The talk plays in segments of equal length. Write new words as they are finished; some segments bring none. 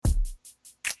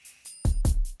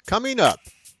Coming up.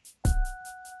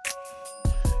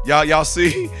 Y'all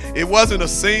see, it wasn't a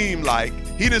seem like.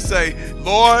 He didn't say,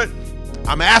 Lord,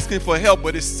 I'm asking for help,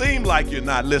 but it seemed like you're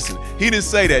not listening. He didn't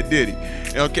say that, did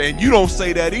he? Okay, and you don't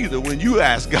say that either when you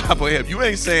ask God for help. You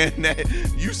ain't saying that.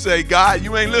 You say, God,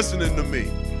 you ain't listening to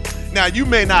me. Now, you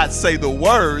may not say the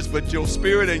words, but your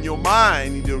spirit and your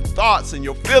mind and your thoughts and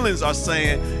your feelings are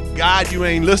saying, God, you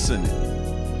ain't listening.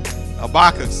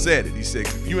 Habakkuk said it. He said,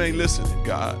 you ain't listening,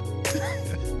 God.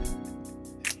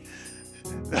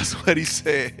 That's what he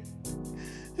said.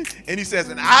 And he says,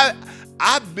 and I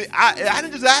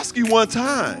didn't just ask you one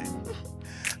time.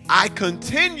 I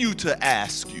continue to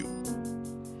ask you.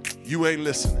 You ain't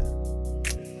listening.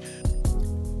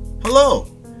 Hello,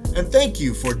 and thank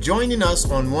you for joining us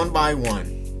on One by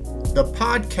One, the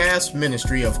podcast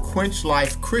ministry of Quench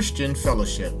Life Christian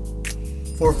Fellowship.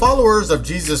 For followers of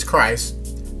Jesus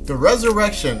Christ, the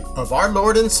resurrection of our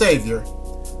Lord and Savior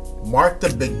marked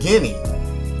the beginning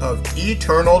of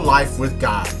eternal life with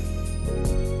God.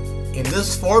 In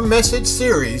this 4-message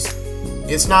series,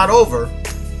 It's Not Over,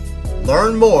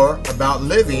 learn more about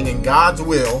living in God's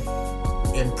will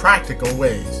in practical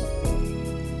ways.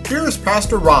 Here is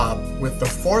Pastor Rob with the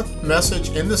 4th message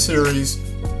in the series,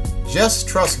 Just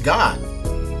Trust God,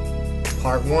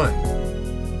 Part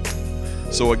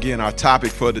 1. So again, our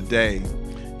topic for today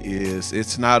is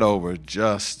It's Not Over,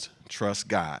 Just Trust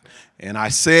God. And I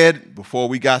said before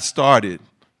we got started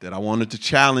that I wanted to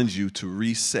challenge you to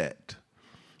reset,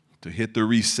 to hit the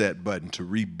reset button, to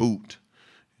reboot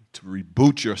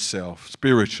yourself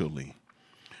spiritually.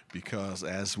 Because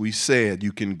as we said,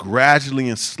 you can gradually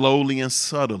and slowly and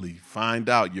subtly find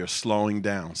out you're slowing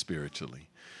down spiritually.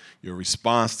 Your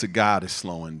response to God is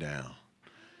slowing down.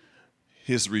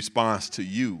 His response to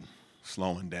you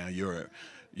slowing down.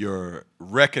 Your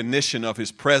recognition of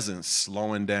his presence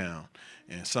slowing down.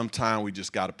 And sometimes we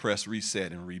just got to press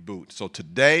reset and reboot. So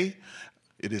today,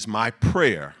 it is my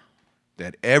prayer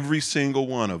that every single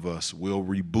one of us will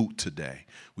reboot today.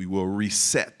 We will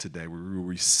reset today. We will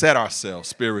reset ourselves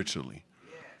spiritually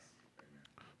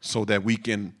so that we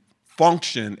can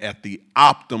function at the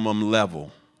optimum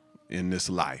level in this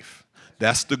life.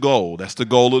 That's the goal. That's the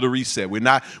goal of the reset. We're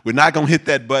not going to hit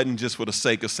that button just for the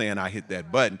sake of saying I hit that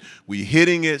button. We're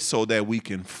hitting it so that we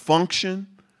can function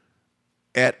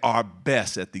at our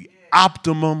best, at the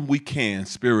optimum we can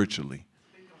spiritually.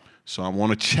 So I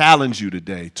want to challenge you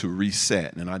today to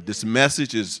reset. And this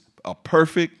message is a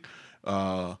perfect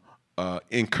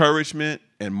encouragement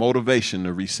and motivation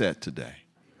to reset today.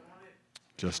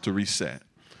 Just to reset.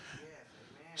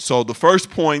 So the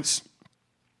first points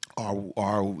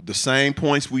are the same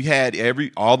points we had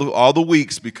all the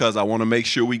weeks, because I want to make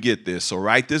sure we get this. So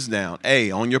write this down.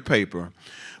 A, on your paper.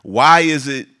 Why is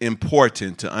it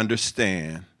important to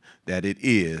understand that it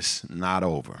is not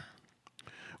over?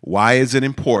 Why is it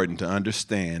important to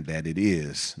understand that it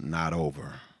is not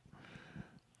over?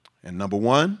 And number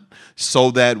 1,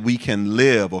 so that we can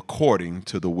live according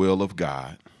to the will of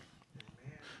God.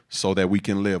 So that we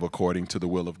can live according to the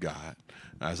will of God.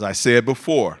 As I said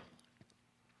before,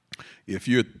 if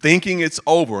you're thinking it's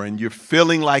over and you're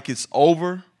feeling like it's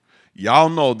over, y'all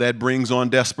know that brings on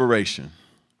desperation.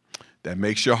 That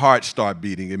makes your heart start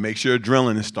beating. It makes your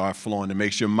adrenaline start flowing. It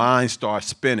makes your mind start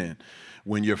spinning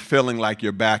when you're feeling like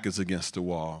your back is against the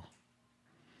wall.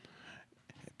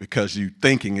 Because you're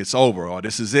thinking it's over or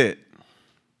this is it.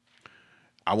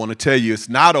 I want to tell you it's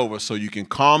not over, so you can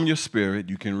calm your spirit,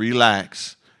 you can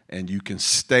relax, and you can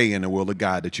stay in the will of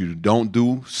God, that you don't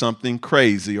do something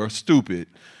crazy or stupid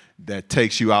that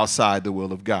takes you outside the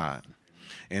will of God.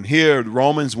 And here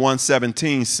Romans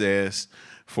 1:17 says,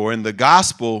 for in the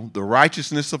gospel, the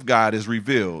righteousness of God is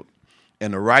revealed,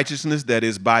 and the righteousness that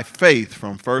is by faith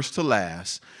from first to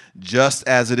last, just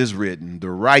as it is written, the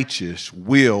righteous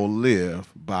will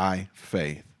live by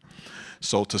faith.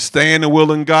 So to stay in the will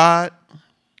of God,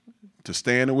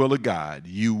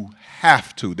 you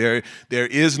have to. There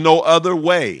is no other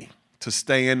way to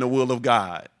stay in the will of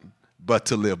God but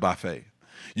to live by faith.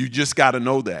 You just got to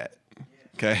know that.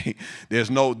 Okay, there's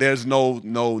no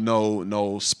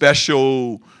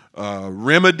special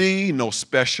remedy, no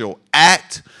special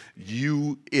act.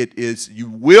 You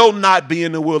will not be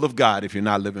in the will of God if you're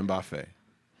not living by faith.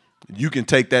 You can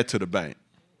take that to the bank.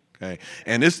 Okay,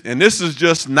 and this is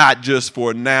just not just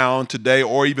for now, today,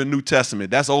 or even New Testament.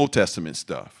 That's Old Testament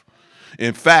stuff.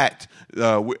 In fact,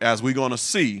 as we're going to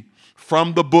see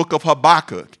from the book of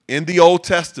Habakkuk in the Old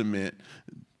Testament,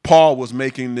 Paul was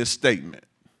making this statement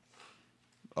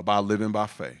about living by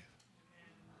faith.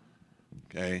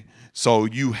 Okay, so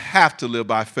you have to live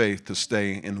by faith to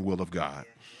stay in the will of God.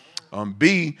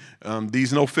 B,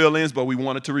 these no fill-ins, but we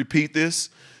wanted to repeat this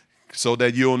so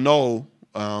that you'll know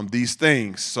these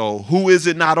things. So who is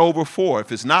it not over for?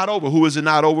 If it's not over, who is it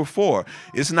not over for?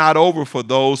 It's not over for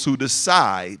those who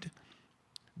decide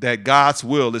that God's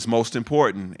will is most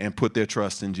important and put their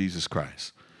trust in Jesus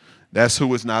Christ. That's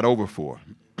who it's not over for.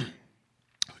 We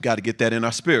got to get that in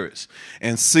our spirits.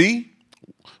 And see,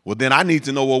 well, then I need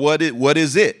to know, well, what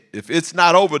is it? If it's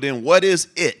not over, then what is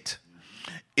it?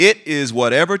 It is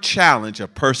whatever challenge a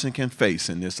person can face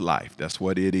in this life. That's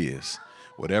what it is.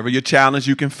 Whatever your challenge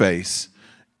you can face,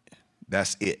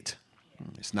 that's it.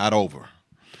 It's not over.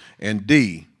 And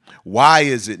D, why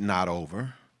is it not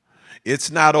over?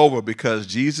 It's not over because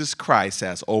Jesus Christ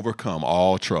has overcome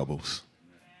all troubles.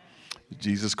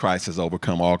 Jesus Christ has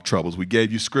overcome all troubles. We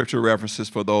gave you scripture references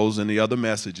for those in the other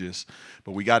messages,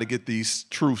 but we got to get these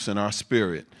truths in our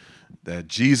spirit that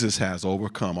Jesus has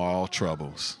overcome all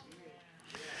troubles.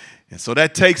 And so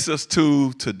that takes us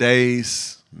to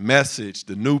today's message,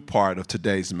 the new part of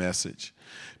today's message,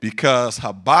 because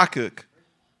Habakkuk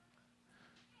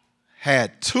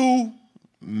had two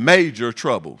major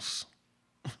troubles,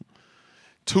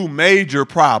 two major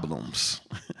problems.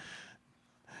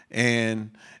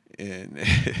 And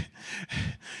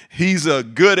he's a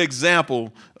good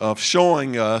example of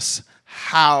showing us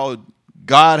how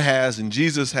God has and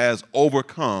Jesus has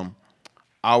overcome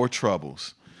our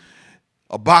troubles.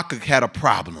 Habakkuk had a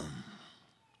problem.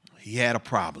 He had a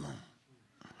problem.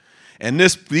 And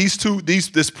this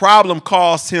problem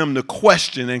caused him to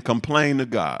question and complain to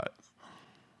God.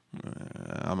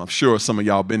 I'm sure some of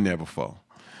y'all been there before.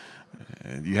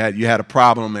 You had a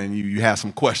problem and you had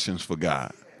some questions for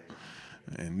God.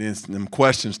 And then them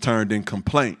questions turned into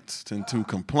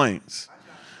complaints.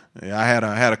 I had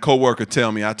a coworker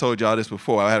tell me, I told y'all this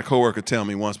before, I had a coworker tell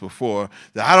me once before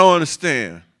that I don't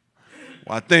understand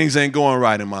why things ain't going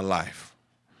right in my life.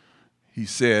 He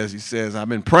says, I've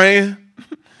been praying,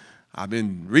 I've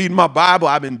been reading my Bible,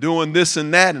 I've been doing this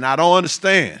and that, and I don't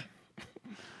understand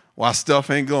why stuff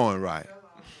ain't going right.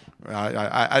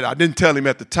 I didn't tell him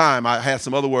at the time. I had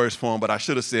some other words for him, but I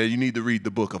should have said, you need to read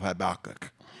the book of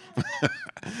Habakkuk.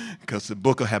 Because the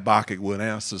book of Habakkuk will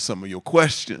answer some of your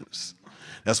questions.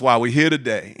 That's why we're here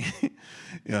today.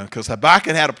 Because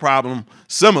Habakkuk had a problem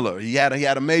similar. He had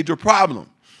a major problem.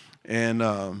 And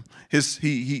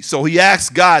so he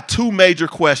asked God two major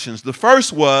questions. The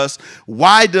first was,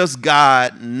 why does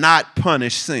God not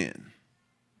punish sin?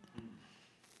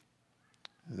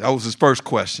 That was his first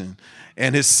question.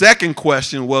 And his second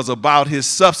question was about his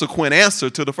subsequent answer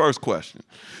to the first question.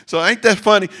 So ain't that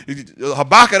funny?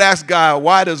 Habakkuk asked God,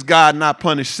 why does God not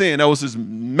punish sin? That was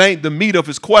the meat of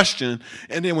his question.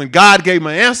 And then when God gave him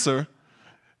an answer,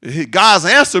 God's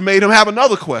answer made him have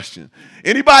another question.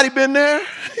 Anybody been there?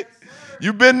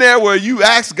 You've been there where you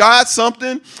asked God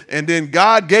something, and then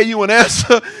God gave you an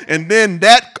answer, and then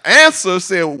that answer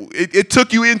said it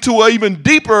took you into an even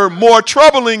deeper, more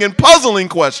troubling and puzzling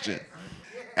question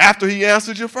after he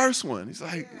answered your first one. He's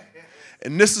like,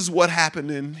 and this is what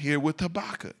happened in here with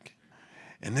Habakkuk.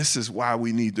 And this is why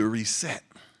we need to reset.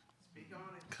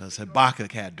 Because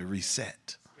Habakkuk had to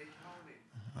reset.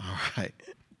 All right.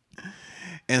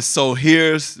 And so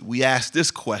we ask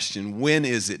this question, when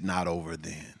is it not over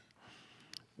then?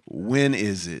 When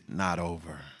is it not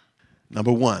over?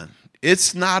 Number one,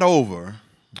 it's not over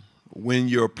when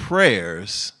your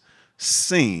prayers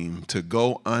seem to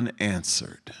go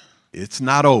unanswered. It's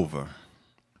not over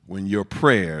when your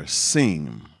prayers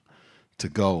seem to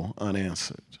go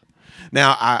unanswered.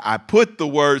 Now, I put the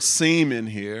word seem in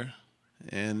here,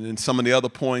 and in some of the other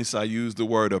points I use the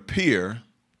word appear.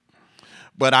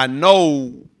 But I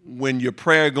know when your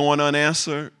prayer going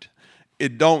unanswered,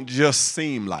 it don't just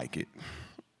seem like it.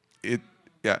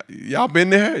 Y'all been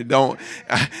there?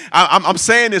 I'm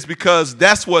saying this because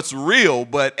that's what's real.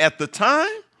 But at the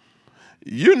time,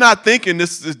 you're not thinking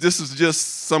this is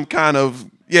just some kind of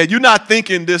you're not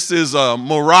thinking this is a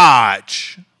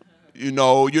mirage. You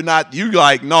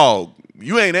like, no,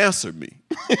 you ain't answered me.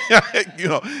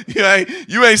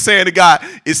 You ain't saying to God,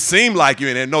 it seemed like you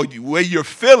ain't. No, the way you're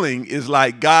feeling is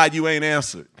like, God, you ain't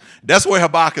answered. That's where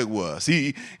Habakkuk was.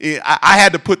 I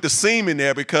had to put the seam in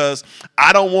there because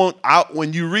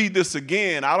when you read this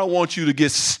again, I don't want you to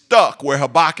get stuck where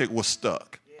Habakkuk was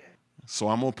stuck. So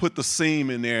I'm going to put the seam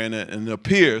in there and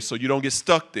appear so you don't get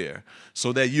stuck there.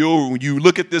 So that when you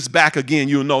look at this back again,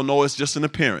 you'll know, no, it's just an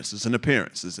appearance. It's an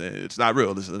appearance. It's not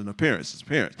real. It's an appearance. It's an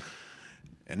appearance.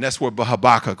 And that's where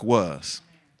Habakkuk was.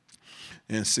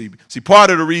 And see,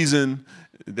 part of the reason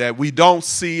that we don't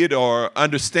see it or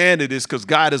understand it is because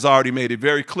God has already made it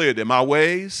very clear that my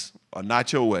ways are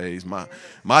not your ways.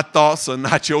 My thoughts are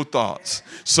not your thoughts.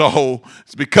 So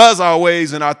it's because our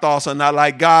ways and our thoughts are not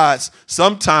like God's,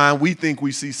 sometimes we think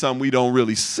we see something we don't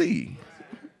really see.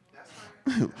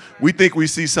 We think we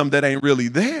see something that ain't really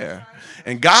there.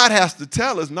 And God has to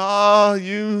tell us, no,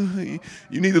 you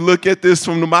need to look at this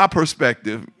from my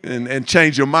perspective and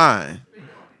change your mind.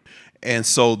 And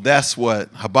so that's what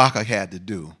Habakkuk had to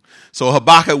do. So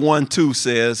Habakkuk 1:2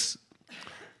 says,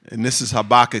 and this is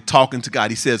Habakkuk talking to God.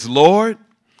 He says, Lord,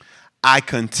 I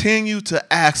continue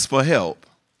to ask for help.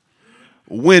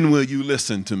 When will you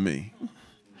listen to me?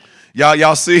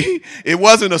 Y'all see? It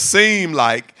wasn't a seem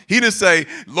like. He didn't say,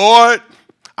 Lord,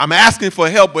 I'm asking for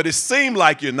help, but it seemed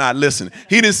like you're not listening.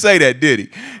 He didn't say that, did he?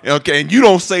 Okay, and you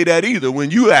don't say that either when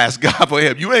you ask God for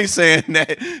help. You ain't saying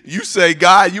that. You say,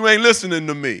 God, you ain't listening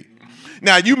to me.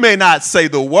 Now, you may not say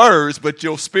the words, but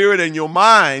your spirit and your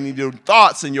mind and your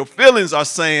thoughts and your feelings are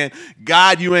saying,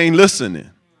 God, you ain't listening.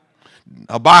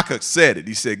 Habakkuk said it.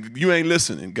 He said, you ain't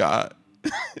listening, God.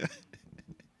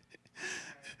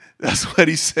 That's what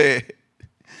he said.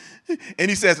 And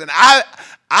he says, and I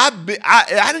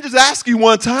didn't just ask you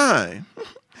one time.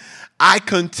 I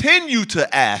continue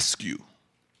to ask you.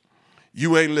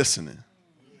 You ain't listening.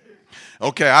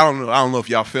 Okay, I don't know if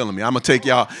y'all feeling me. I got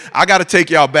to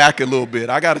take y'all back a little bit.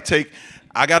 I got to take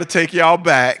y'all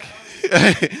back.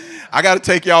 I got to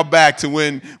take y'all back to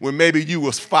when maybe you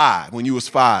was 5, when you was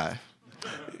 5.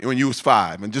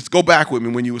 And just go back with me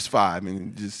when you was 5.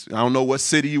 And just, I don't know what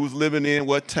city you was living in,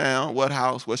 what town, what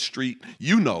house, what street.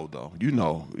 You know, though. You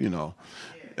know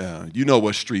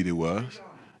what street it was.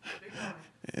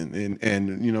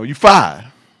 And you know, you 5.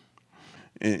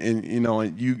 And you know,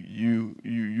 and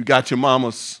you got your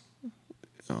mama's,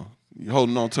 you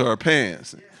holding on to her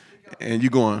pants, and you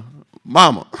going,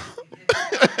 Mama,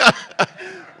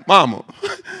 Mama,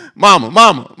 Mama,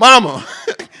 Mama, Mama.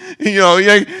 You know,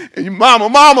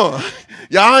 Mama.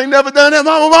 Y'all ain't never done that,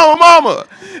 Mama.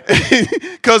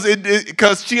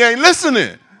 Because she ain't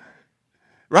listening,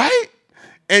 right?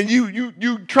 And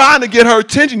you trying to get her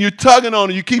attention. You're tugging on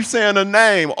her. You keep saying her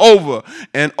name over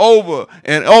and over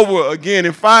and over again.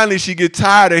 And finally, she get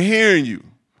tired of hearing you.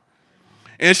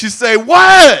 And she say,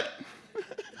 what?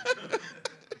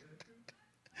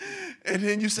 And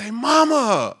then you say,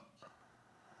 Mama,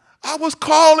 I was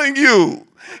calling you.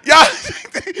 Y'all,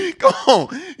 come on.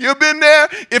 You've been there.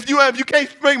 If you can't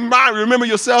remember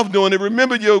yourself doing it,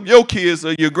 remember your kids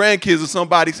or your grandkids or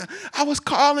somebody. I was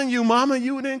calling you, Mama.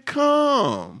 You didn't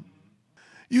come.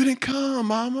 You didn't come,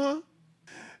 Mama.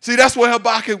 See, that's where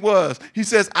Habakkuk was. He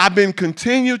says, I've been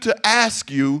continued to ask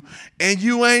you, and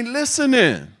you ain't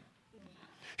listening.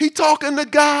 He talking to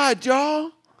God,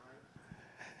 y'all.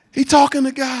 He talking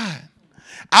to God.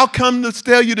 I'll come to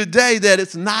tell you today that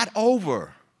it's not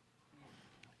over.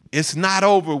 It's not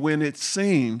over when it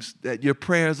seems that your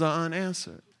prayers are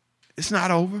unanswered. It's not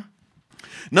over.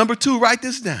 Number 2, write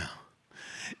this down.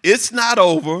 It's not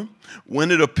over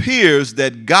when it appears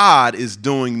that God is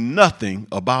doing nothing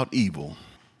about evil.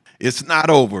 It's not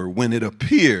over when it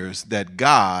appears that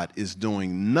God is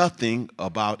doing nothing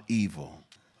about evil.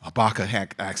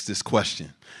 Habakkuk asked this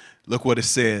question. Look what it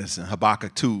says in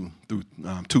Habakkuk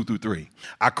 2-3.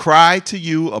 I cried to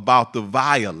you about the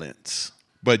violence,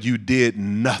 but you did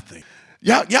nothing.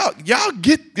 Y'all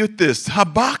get this.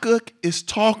 Habakkuk is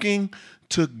talking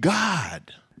to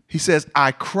God. He says,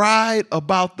 I cried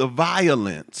about the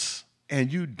violence,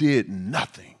 and you did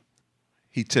nothing.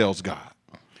 He tells God.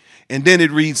 And then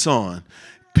it reads on.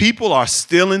 People are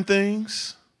stealing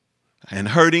things and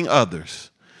hurting others.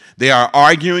 They are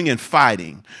arguing and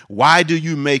fighting. Why do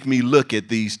you make me look at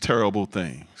these terrible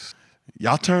things?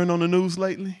 Y'all turned on the news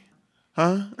lately?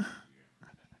 Huh?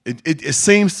 It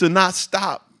seems to not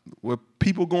stop with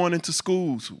people going into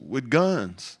schools with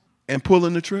guns and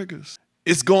pulling the triggers.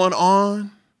 It's going on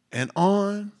and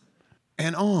on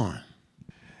and on.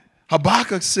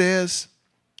 Habakkuk says,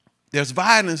 there's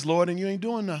violence, Lord, and you ain't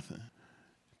doing nothing.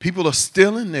 People are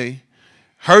stealing, they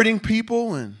hurting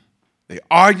people, and they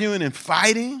arguing and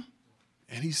fighting.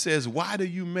 And he says, why do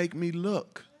you make me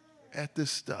look at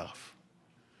this stuff?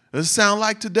 Does it sound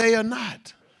like today or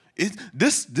not?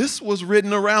 This was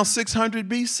written around 600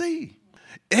 BC.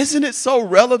 Isn't it so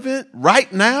relevant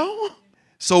right now?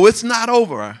 So it's not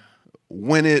over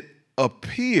when it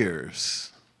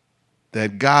appears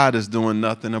that God is doing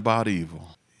nothing about evil.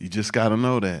 You just got to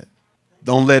know that.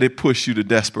 Don't let it push you to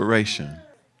desperation.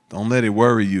 Don't let it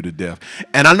worry you to death.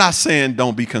 And I'm not saying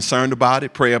don't be concerned about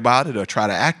it, pray about it, or try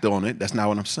to act on it. That's not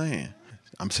what I'm saying.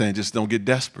 I'm saying just don't get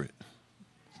desperate.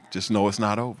 Just know it's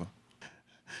not over.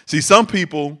 See, some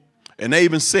people, And they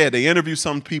even said, they interviewed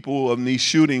some people of these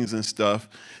shootings and stuff,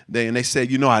 and they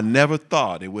said, I never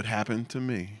thought it would happen to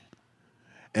me.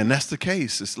 And that's the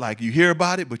case. It's like you hear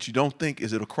about it, but you don't think,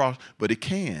 is it across? But it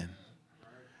can.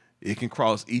 It can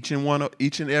cross each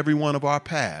and every one of our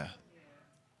paths.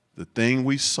 The thing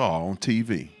we saw on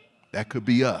TV, that could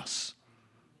be us.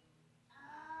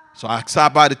 So I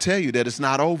stopped by to tell you that it's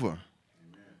not over.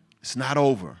 It's not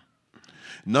over.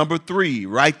 Number 3,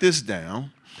 write this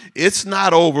down. It's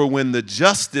not over when the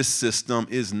justice system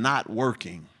is not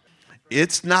working.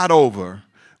 It's not over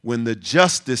when the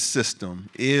justice system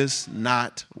is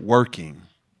not working.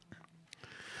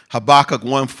 Habakkuk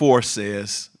 1:4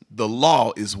 says, the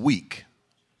law is weak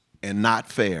and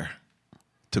not fair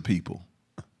to people.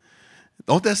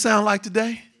 Don't that sound like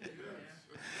today?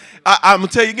 I'm going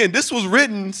to tell you again, this was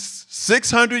written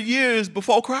 600 years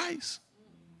before Christ.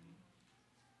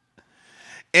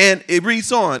 And it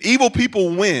reads on, evil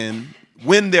people win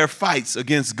their fights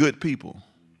against good people.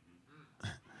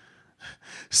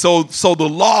 So the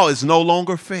law is no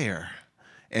longer fair,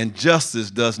 and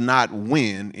justice does not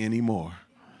win anymore.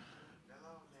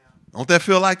 Don't that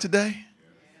feel like today?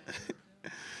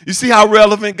 You see how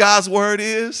relevant God's word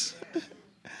is?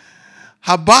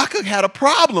 Habakkuk had a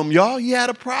problem, y'all. He had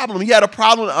a problem. He had a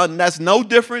problem that's no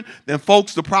different than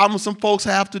the problems some folks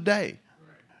have today.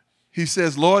 He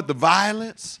says, Lord, the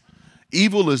violence,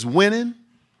 evil is winning.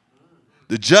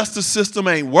 The justice system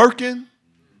ain't working.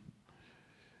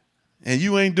 And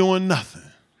you ain't doing nothing,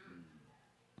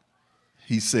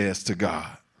 he says to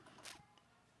God.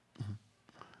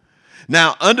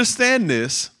 Now, understand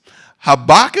this.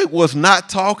 Habakkuk was not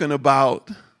talking about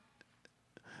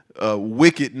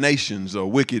wicked nations or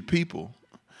wicked people.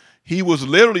 He was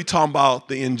literally talking about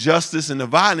the injustice and the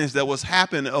violence that was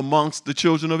happening amongst the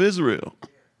children of Israel.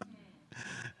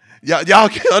 Y'all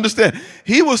can understand.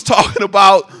 He was talking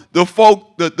about the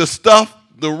folk, the stuff,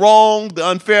 the wrong, the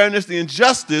unfairness, the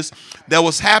injustice that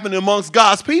was happening amongst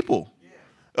God's people.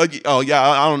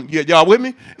 Y'all with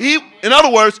me? In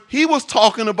other words, he was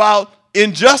talking about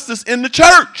injustice in the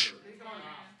church.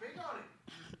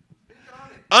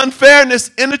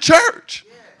 Unfairness in the church.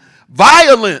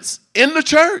 Violence in the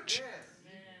church.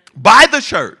 By the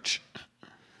church.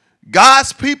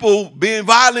 God's people being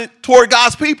violent toward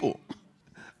God's people.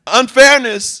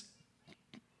 Unfairness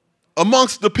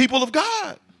amongst the people of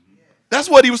God. That's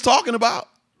what he was talking about.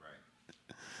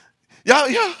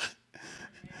 Yeah.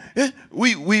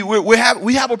 We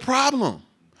have a problem.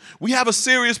 We have a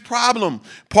serious problem.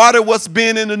 Part of what's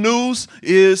been in the news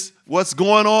is what's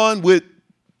going on with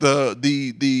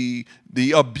the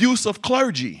abuse of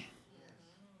clergy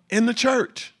in the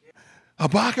church.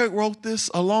 Habakkuk wrote this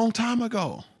a long time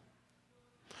ago.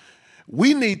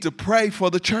 We need to pray for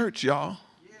the church, y'all.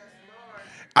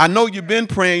 I know you've been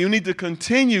praying. You need to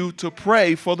continue to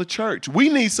pray for the church. We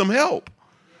need some help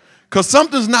because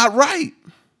something's not right.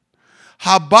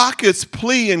 Habakkuk's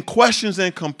plea and questions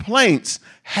and complaints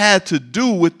had to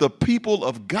do with the people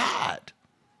of God.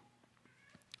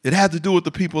 It had to do with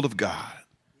the people of God.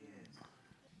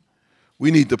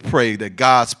 We need to pray that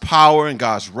God's power and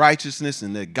God's righteousness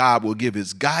and that God will give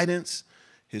his guidance,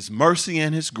 his mercy,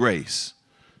 and his grace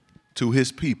to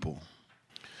his people.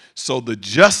 So the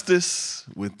justice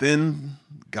within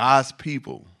God's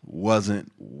people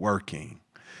wasn't working.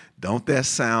 Don't that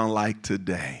sound like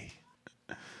today?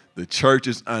 The church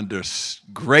is under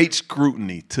great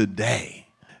scrutiny today.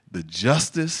 The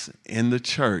justice in the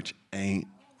church ain't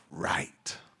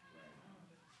right.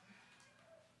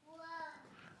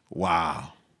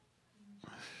 Wow.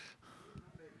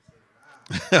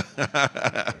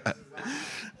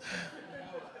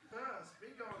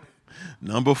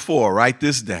 Number 4, write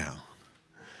this down.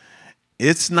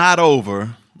 It's not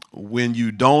over when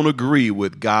you don't agree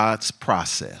with God's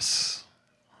process.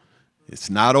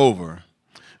 It's not over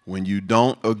when you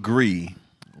don't agree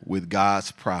with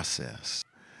God's process.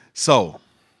 So,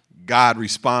 God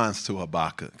responds to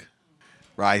Habakkuk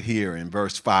right here in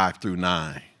verse 5 through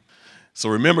 9. So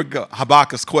remember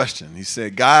Habakkuk's question. He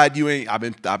said, God, I've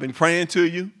been praying to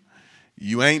you.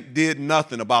 You ain't did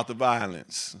nothing about the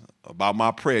violence, about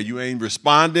my prayer. You ain't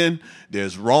responding.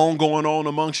 There's wrong going on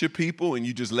amongst your people, and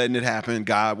you just letting it happen.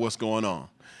 God, what's going on?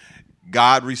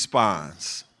 God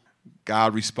responds.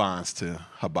 God responds to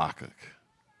Habakkuk.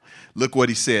 Look what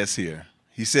he says here.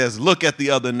 He says, look at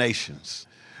the other nations.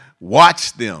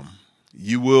 Watch them.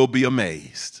 You will be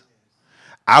amazed.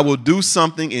 I will do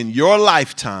something in your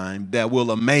lifetime that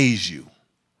will amaze you.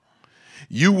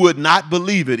 You would not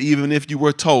believe it even if you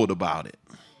were told about it.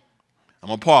 I'm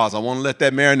going to pause. I want to let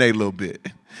that marinate a little bit.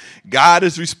 God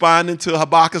is responding to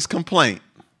Habakkuk's complaint.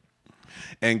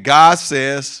 And God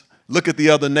says, look at the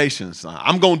other nations.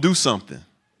 I'm going to do something,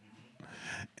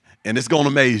 and it's going to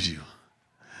amaze you.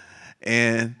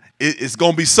 And it's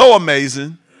going to be so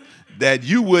amazing that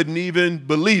you wouldn't even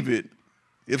believe it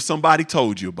if somebody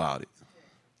told you about it.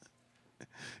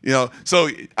 So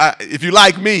if you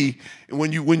like me,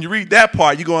 when you read that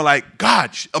part, you're going like,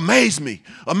 God, amaze me,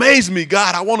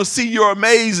 God. I want to see your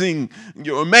amazing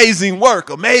work.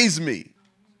 Amaze me.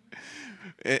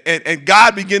 And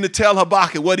God began to tell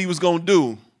Habakkuk what he was going to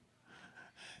do.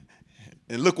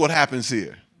 And look what happens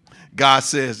here. God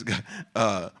says,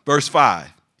 verse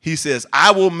 5, he says,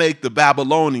 I will make the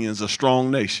Babylonians a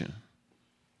strong nation.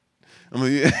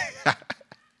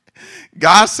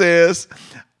 God says,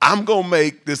 I'm going to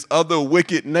make this other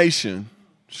wicked nation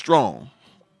strong.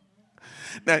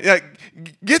 Now,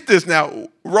 get this now.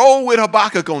 Roll with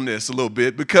Habakkuk on this a little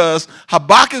bit, because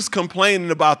Habakkuk's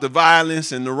complaining about the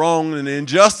violence and the wrong and the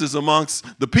injustice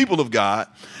amongst the people of God.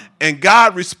 And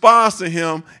God responds to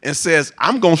him and says,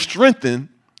 I'm going to strengthen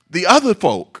the other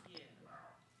folk.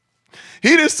 He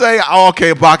didn't say, oh, okay,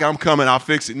 Habakkuk, I'm coming, I'll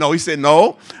fix it. No, he said,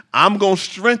 no, I'm going to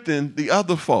strengthen the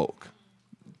other folk,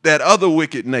 that other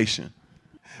wicked nation.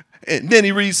 And then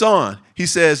he reads on. He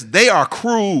says, they are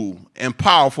cruel and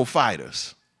powerful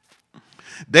fighters.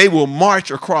 They will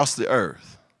march across the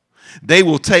earth. They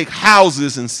will take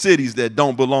houses and cities that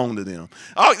don't belong to them.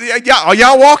 Oh, are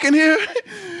y'all walking here?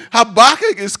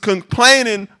 Habakkuk is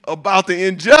complaining about the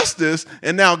injustice,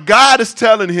 and now God is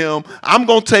telling him, I'm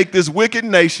going to take this wicked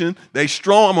nation. They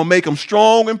strong. I'm going to make them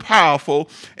strong and powerful,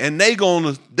 and they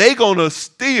gonna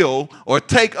steal or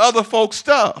take other folks'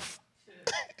 stuff.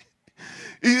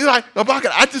 He's like,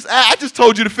 Habakkuk, I just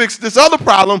told you to fix this other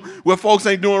problem where folks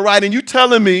ain't doing right, and you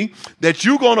telling me that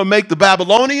you're going to make the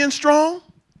Babylonians strong?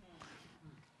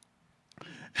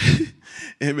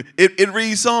 It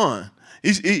reads on.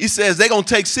 He says they're going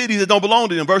to take cities that don't belong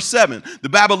to them. Verse 7, the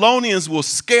Babylonians will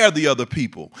scare the other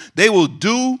people. They will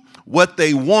do what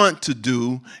they want to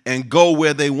do and go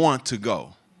where they want to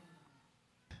go.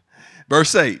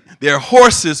 Verse 8, their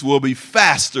horses will be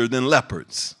faster than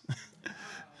leopards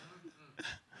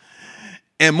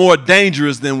and more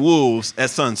dangerous than wolves at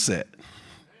sunset.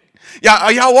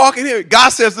 Are y'all walking here? God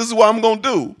says this is what I'm going to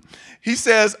do. He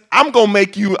says, I'm going to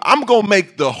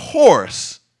make the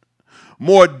horse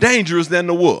more dangerous than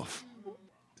the wolf.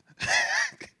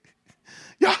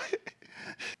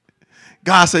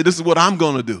 God said, this is what I'm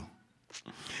going to do.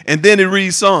 And then it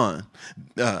reads on.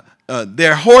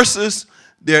 Their horses,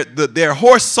 their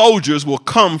horse soldiers will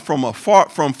come from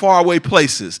faraway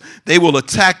places. They will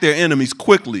attack their enemies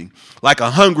quickly, like a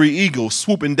hungry eagle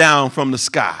swooping down from the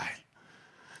sky.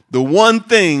 The one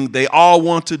thing they all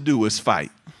want to do is fight.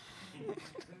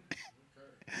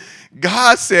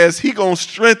 God says he's going to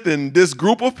strengthen this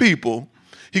group of people.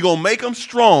 He's going to make them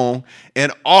strong,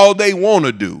 and all they want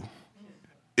to do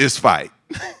is fight.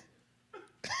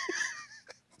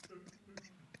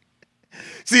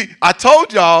 See, I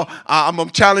told y'all I'm going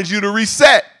to challenge you to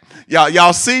reset.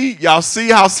 Y'all see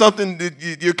how something,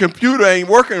 your computer ain't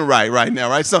working right now,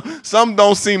 right? Some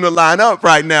don't seem to line up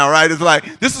right now, right? It's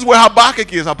like, this is where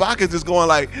Habakkuk is. Habakkuk is going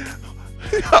like,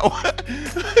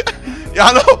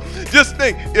 y'all know, just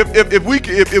think, if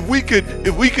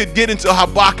we could get into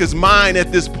Habakkuk's mind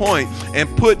at this point and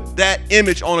put that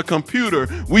image on a computer,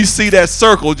 we see that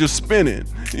circle just spinning.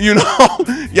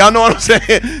 Y'all know what I'm saying?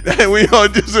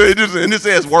 And it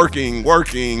says working.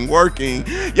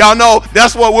 Y'all know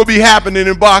that's what will be happening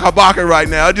in Habakkuk right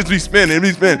now. It just be spinning.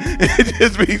 It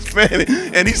just be spinning.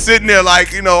 And he's sitting there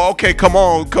like, okay, come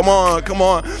on.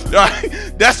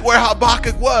 Right? That's where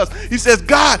Habakkuk was. He says,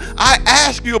 God, I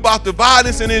ask you about the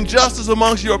violence and injustice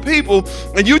amongst your people,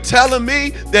 and you telling me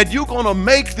that you're going to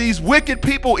make these wicked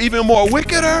people even more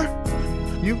wickeder?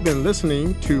 You've been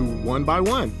listening to One by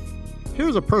One.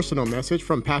 Here's a personal message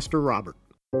from Pastor Robert.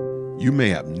 You may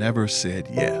have never said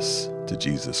yes to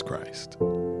Jesus Christ.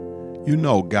 You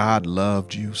know God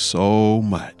loved you so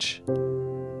much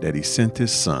that he sent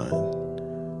his son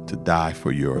to die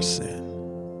for your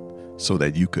sin so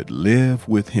that you could live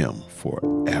with him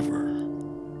forever.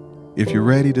 If you're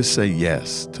ready to say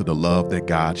yes to the love that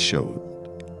God showed,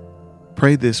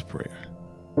 pray this prayer.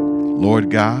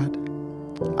 Lord God,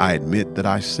 I admit that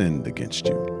I sinned against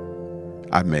you.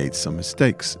 I've made some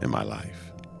mistakes in my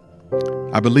life.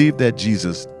 I believe that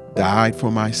Jesus died for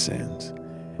my sins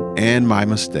and my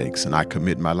mistakes, and I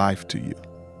commit my life to you.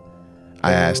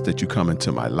 I ask that you come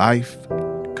into my life,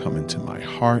 come into my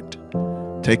heart,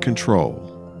 take control,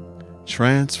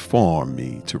 transform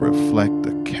me to reflect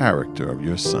the character of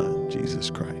your Son, Jesus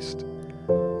Christ.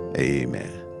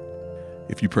 Amen.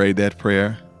 If you prayed that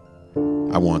prayer,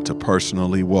 I want to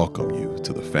personally welcome you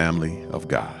to the family of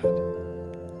God.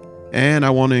 And I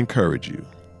want to encourage you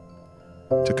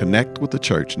to connect with the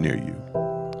church near you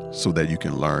so that you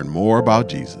can learn more about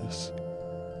Jesus,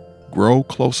 grow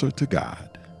closer to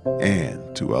God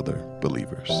and to other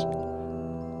believers.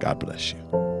 God bless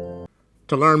you.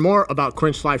 To learn more about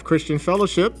Quench Life Christian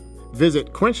Fellowship,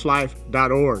 visit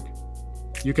quenchlife.org.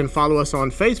 You can follow us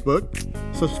on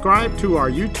Facebook, subscribe to our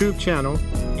YouTube channel,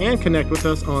 and connect with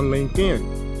us on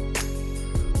LinkedIn.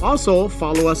 Also,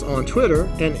 follow us on Twitter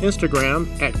and Instagram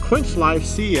at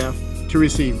QuenchLifeCF to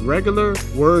receive regular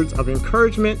words of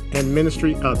encouragement and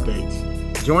ministry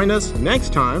updates. Join us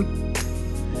next time.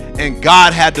 And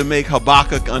God had to make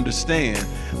Habakkuk understand,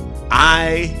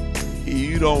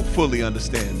 you don't fully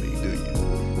understand me, do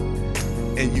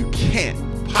you? And you can't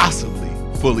possibly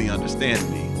fully understand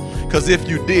me. Because if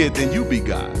you did, then you be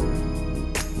God.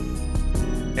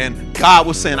 And God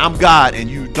was saying, I'm God and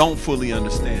you don't fully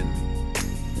understand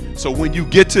me. So when you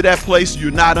get to that place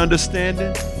you're not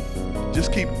understanding,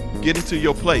 just keep getting to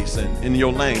your place and in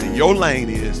your lane. And your lane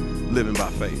is living by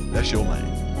faith. That's your lane.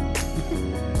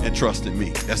 And trust in me.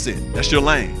 That's it. That's your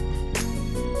lane.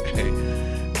 Hey,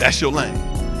 that's your lane.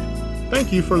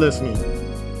 Thank you for listening.